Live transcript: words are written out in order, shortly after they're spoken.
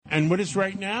And with us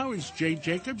right now is Jay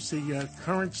Jacobs, the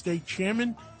current state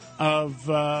chairman of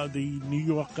the New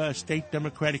York State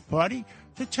Democratic Party,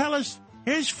 to tell us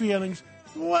his feelings.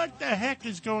 What the heck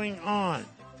is going on?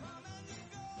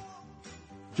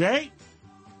 Jay?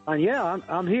 Yeah,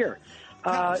 I'm here.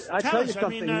 Tell tell you us.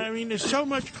 something. I mean, there's so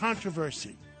much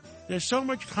controversy.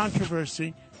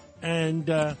 And,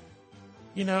 hold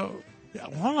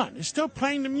on. They're still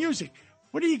playing the music.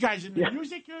 What are you guys in the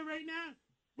music right now?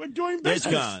 We're doing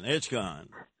business. It's gone.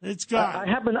 I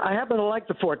happen to like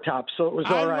the Four Tops, so it was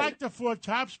all right. I like the Four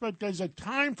Tops, but there's a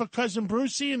time for Cousin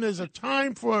Brucey and there's a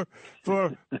time for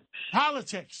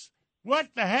politics. What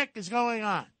the heck is going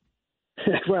on?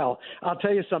 Well, I'll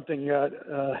tell you something.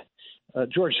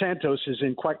 George Santos is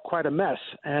in quite a mess,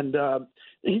 and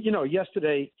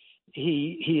yesterday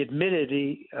he admitted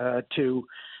to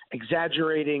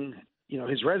exaggerating,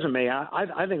 his resume. I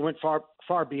think it went far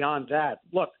beyond that.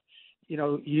 Look,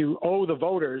 you owe the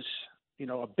voters,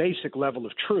 a basic level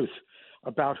of truth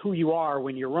about who you are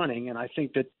when you're running, and I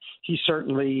think that he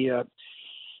certainly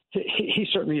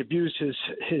abused his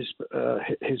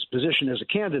position as a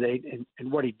candidate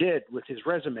and what he did with his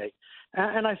resume,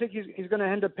 and I think he's going to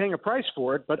end up paying a price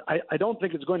for it. But I don't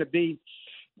think it's going to be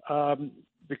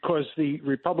because the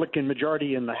Republican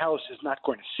majority in the House is not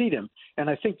going to seat him, and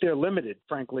I think they're limited,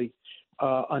 frankly,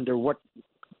 under what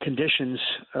conditions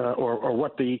or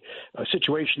what the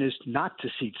situation is not to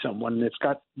seat someone. It's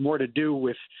got more to do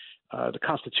with the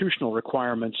constitutional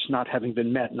requirements not having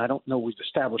been met, and I don't know we've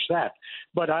established that.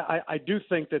 But I do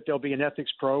think that there'll be an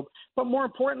ethics probe. But more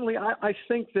importantly, I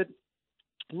think that,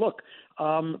 look,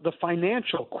 the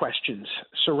financial questions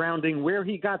surrounding where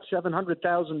he got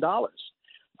 $700,000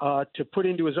 to put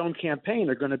into his own campaign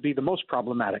are going to be the most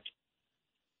problematic.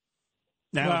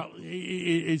 Well,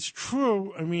 it's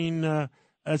true. I mean,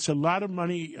 it's a lot of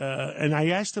money. And I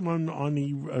asked him on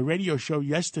the radio show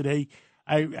yesterday,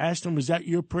 I asked him, was that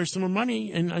your personal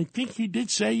money? And I think he did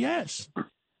say yes.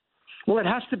 Well, it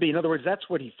has to be. In other words, that's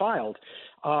what he filed.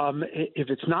 If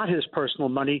it's not his personal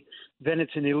money, then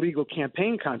it's an illegal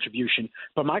campaign contribution.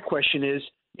 But my question is,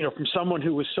 from someone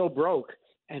who was so broke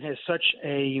and has such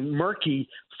a murky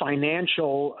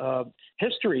financial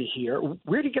history here,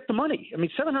 where did he get the money? I mean,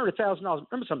 $700,000.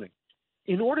 Remember something.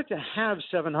 In order to have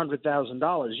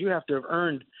 $700,000, you have to have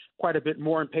earned quite a bit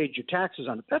more and paid your taxes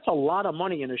on it. That's a lot of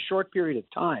money in a short period of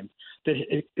time that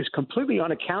is completely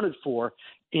unaccounted for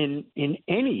in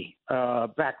any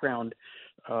background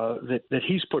that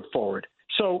he's put forward.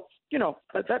 So,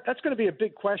 that's going to be a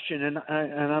big question, and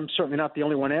I'm certainly not the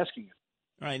only one asking it.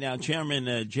 All right. Now,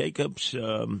 Chairman Jacobs,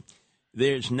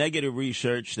 there's negative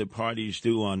research that parties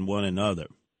do on one another.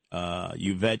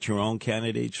 You vet your own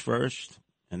candidates first,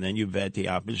 and then you vet the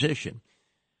opposition.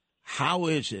 How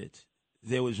is it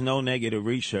there was no negative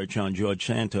research on George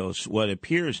Santos? What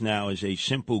appears now is a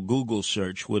simple Google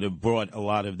search would have brought a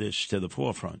lot of this to the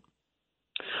forefront.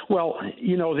 Well,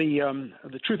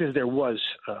 the truth is there was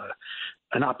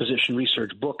an opposition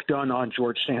research book done on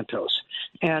George Santos.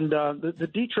 And the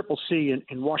DCCC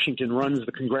in Washington runs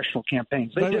the congressional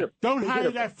campaigns. Don't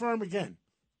hire that firm again.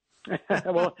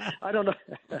 Well, I don't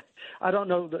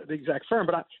know the exact firm,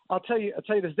 but I'll tell you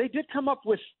this. They did come up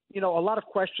with, a lot of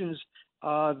questions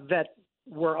that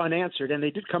were unanswered, and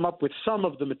they did come up with some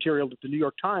of the material that the New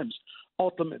York Times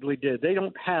ultimately did. They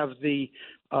don't have the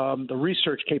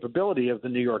research capability of the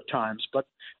New York Times, but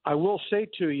I will say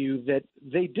to you that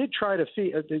they did try to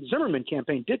the Zimmerman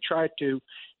campaign did try to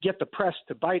get the press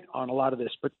to bite on a lot of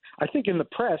this, but I think in the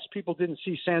press people didn't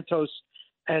see Santos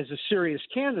as a serious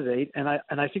candidate, and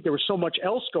I think there was so much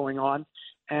else going on,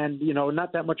 and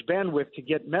not that much bandwidth to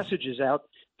get messages out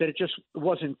that it just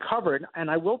wasn't covered. And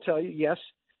I will tell you, yes,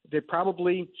 they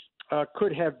probably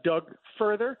could have dug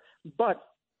further, but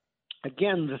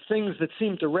again, the things that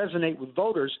seemed to resonate with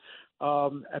voters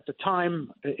at the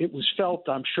time, it was felt,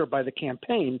 I'm sure, by the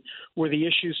campaign, were the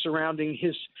issues surrounding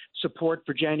his support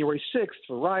for January 6th,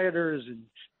 for rioters and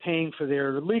paying for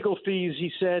their legal fees,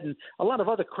 he said, and a lot of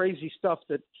other crazy stuff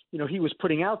that, he was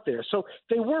putting out there. So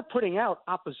they were putting out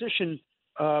opposition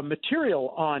material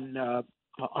on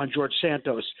George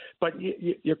Santos. But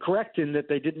you're correct in that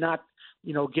they did not,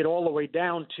 get all the way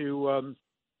down to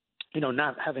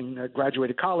not having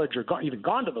graduated college or even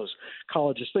gone to those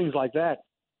colleges, things like that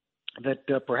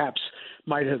perhaps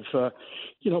might have,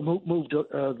 moved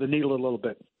the needle a little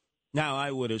bit. Now,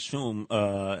 I would assume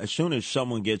as soon as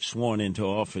someone gets sworn into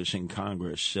office in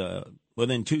Congress,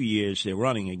 within 2 years they're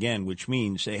running again, which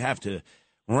means they have to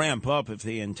ramp up if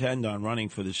they intend on running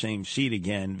for the same seat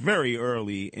again very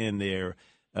early in their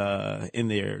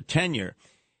tenure.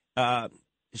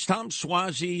 Is Tom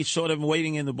Suozzi sort of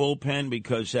waiting in the bullpen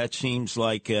because that seems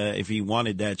like if he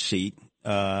wanted that seat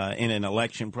in an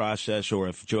election process or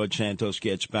if George Santos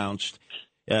gets bounced,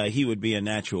 he would be a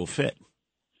natural fit?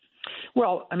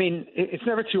 Well, I mean, it's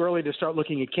never too early to start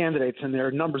looking at candidates, and there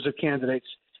are numbers of candidates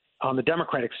on the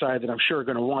Democratic side that I'm sure are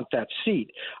going to want that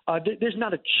seat. There's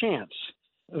not a chance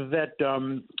that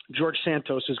George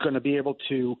Santos is going to be able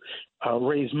to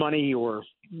raise money or,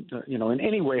 in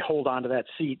any way hold on to that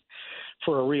seat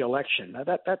for a re-election.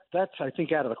 That's, I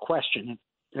think, out of the question.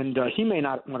 And he may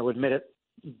not want to admit it,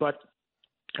 but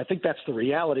I think that's the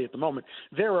reality at the moment.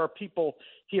 There are people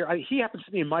here. He happens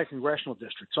to be in my congressional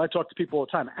district, so I talk to people all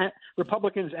the time,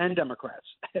 Republicans and Democrats,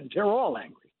 and they're all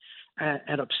angry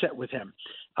and upset with him.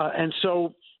 And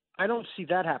so I don't see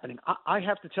that happening. I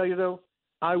have to tell you, though,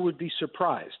 I would be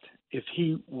surprised if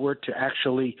he were to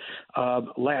actually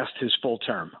last his full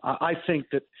term. I think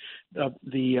that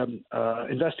the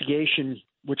investigation,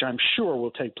 which I'm sure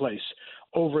will take place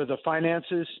over the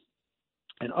finances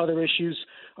and other issues,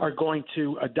 are going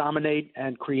to dominate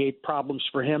and create problems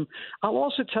for him. I'll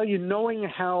also tell you, knowing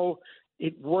how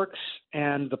it works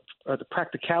and the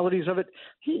practicalities of it,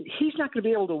 he's not going to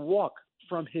be able to walk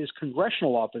from his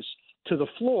congressional office to the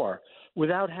floor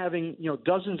without having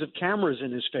dozens of cameras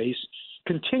in his face,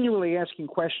 continually asking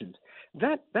questions.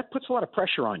 That puts a lot of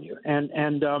pressure on you, and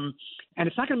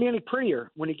it's not going to be any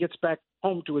prettier when he gets back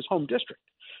home to his home district.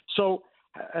 So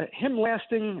him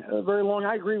lasting very long,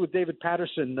 I agree with David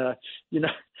Patterson,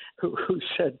 who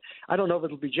said, I don't know if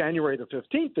it'll be January the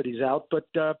 15th that he's out, but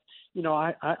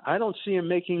I don't see him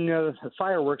making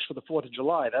fireworks for the 4th of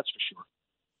July. That's for sure.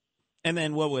 And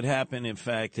then what would happen, in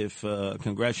fact, if a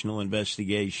congressional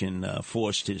investigation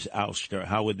forced his ouster?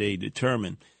 How would they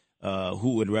determine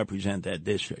who would represent that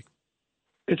district?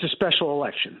 It's a special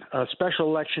election. A special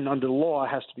election under law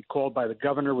has to be called by the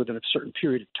governor within a certain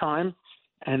period of time,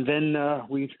 and then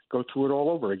we go through it all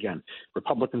over again.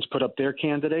 Republicans put up their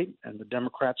candidate, and the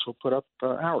Democrats will put up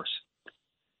ours.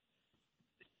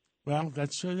 Well,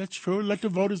 that's true. Let the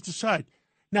voters decide.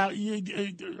 Now,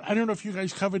 I don't know if you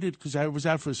guys covered it because I was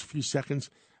out for a few seconds.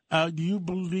 Do you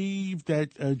believe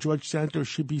that George Santos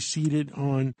should be seated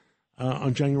on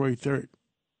January 3rd?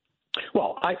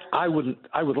 Well, I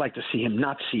would like to see him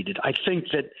not seated. I think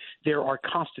that there are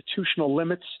constitutional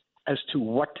limits as to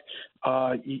what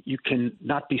you can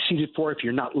not be seated for if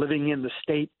you're not living in the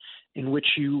state in which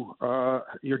your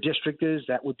district is.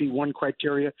 That would be one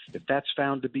criteria, if that's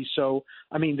found to be so.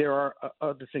 I mean, there are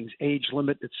other things, age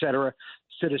limit, et cetera,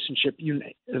 citizenship.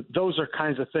 Those are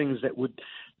kinds of things that would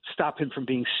stop him from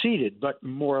being seated, but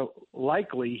more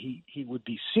likely he would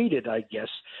be seated, I guess.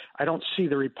 I don't see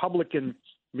the Republican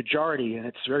majority, and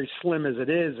it's very slim as it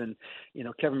is, and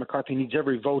Kevin McCarthy needs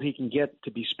every vote he can get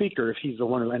to be speaker if he's the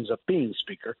one who ends up being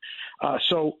speaker.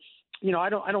 So I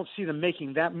don't see them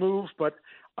making that move, but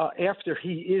after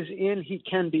he is in, he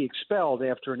can be expelled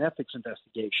after an ethics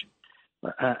investigation.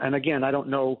 And again, I don't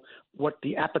know what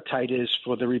the appetite is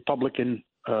for the Republican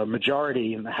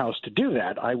majority in the House to do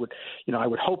that. I would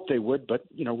hope they would, but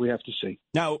we have to see.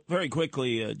 Now, very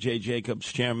quickly, Jay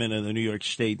Jacobs, chairman of the New York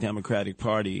State Democratic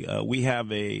Party, we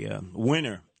have a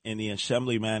winner in the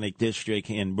Assemblyman District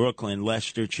in Brooklyn,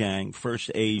 Lester Chang, first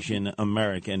Asian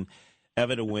American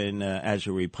ever to win as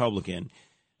a Republican,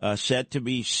 set to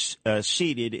be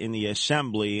seated in the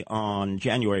Assembly on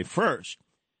January 1st.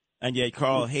 And yet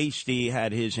Carl Hastie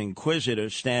had his inquisitor,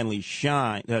 Stanley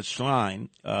Schlein,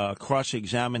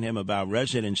 cross-examine him about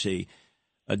residency.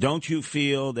 Don't you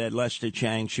feel that Lester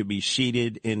Chang should be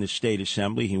seated in the state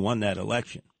assembly? He won that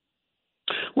election.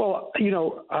 Well,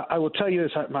 I will tell you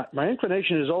this. My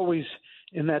inclination is always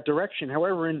in that direction.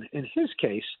 However, in his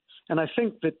case, and I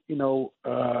think that,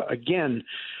 again,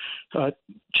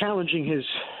 challenging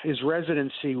his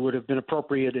residency would have been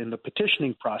appropriate in the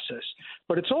petitioning process.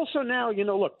 But it's also now,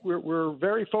 look, we're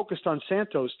very focused on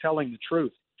Santos telling the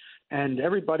truth. And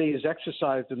everybody is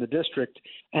exercised in the district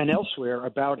and elsewhere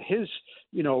about his,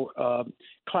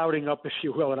 clouding up, if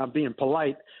you will, and I'm being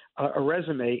polite, a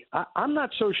resume. I'm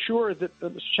not so sure that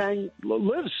Mr. Chang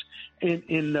lives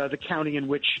in the county in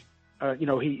which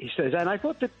he says. And I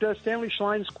thought that Stanley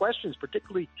Schlein's questions,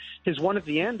 particularly his one at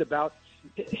the end about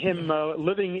him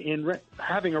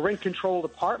having a rent-controlled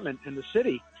apartment in the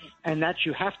city, and that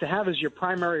you have to have as your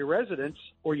primary residence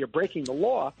or you're breaking the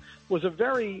law, was a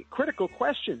very critical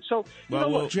question. So,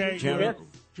 Jay,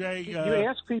 you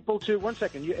ask people to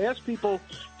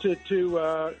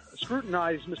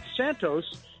scrutinize Mr.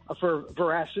 Santos for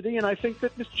veracity, and I think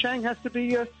that Mr. Chang has to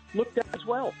be looked at as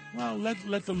well. Well,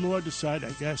 let the law decide,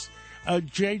 I guess.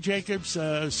 Jay Jacobs,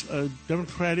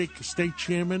 Democratic State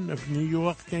Chairman of New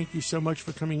York, thank you so much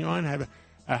for coming on. Have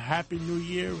a happy new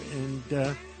year,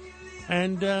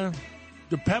 and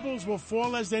the pebbles will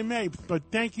fall as they may. But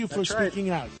thank you for speaking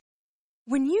out.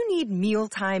 When you need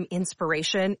mealtime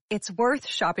inspiration, it's worth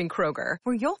shopping Kroger,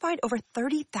 where you'll find over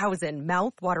 30,000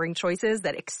 mouth-watering choices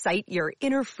that excite your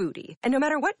inner foodie. And no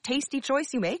matter what tasty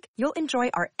choice you make, you'll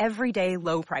enjoy our everyday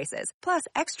low prices, plus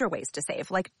extra ways to save,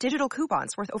 like digital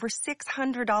coupons worth over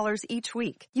 $600 each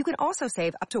week. You can also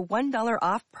save up to $1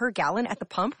 off per gallon at the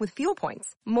pump with fuel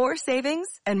points. More savings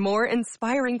and more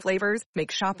inspiring flavors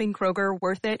make shopping Kroger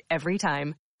worth it every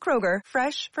time. Kroger,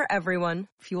 fresh for everyone.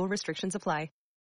 Fuel restrictions apply.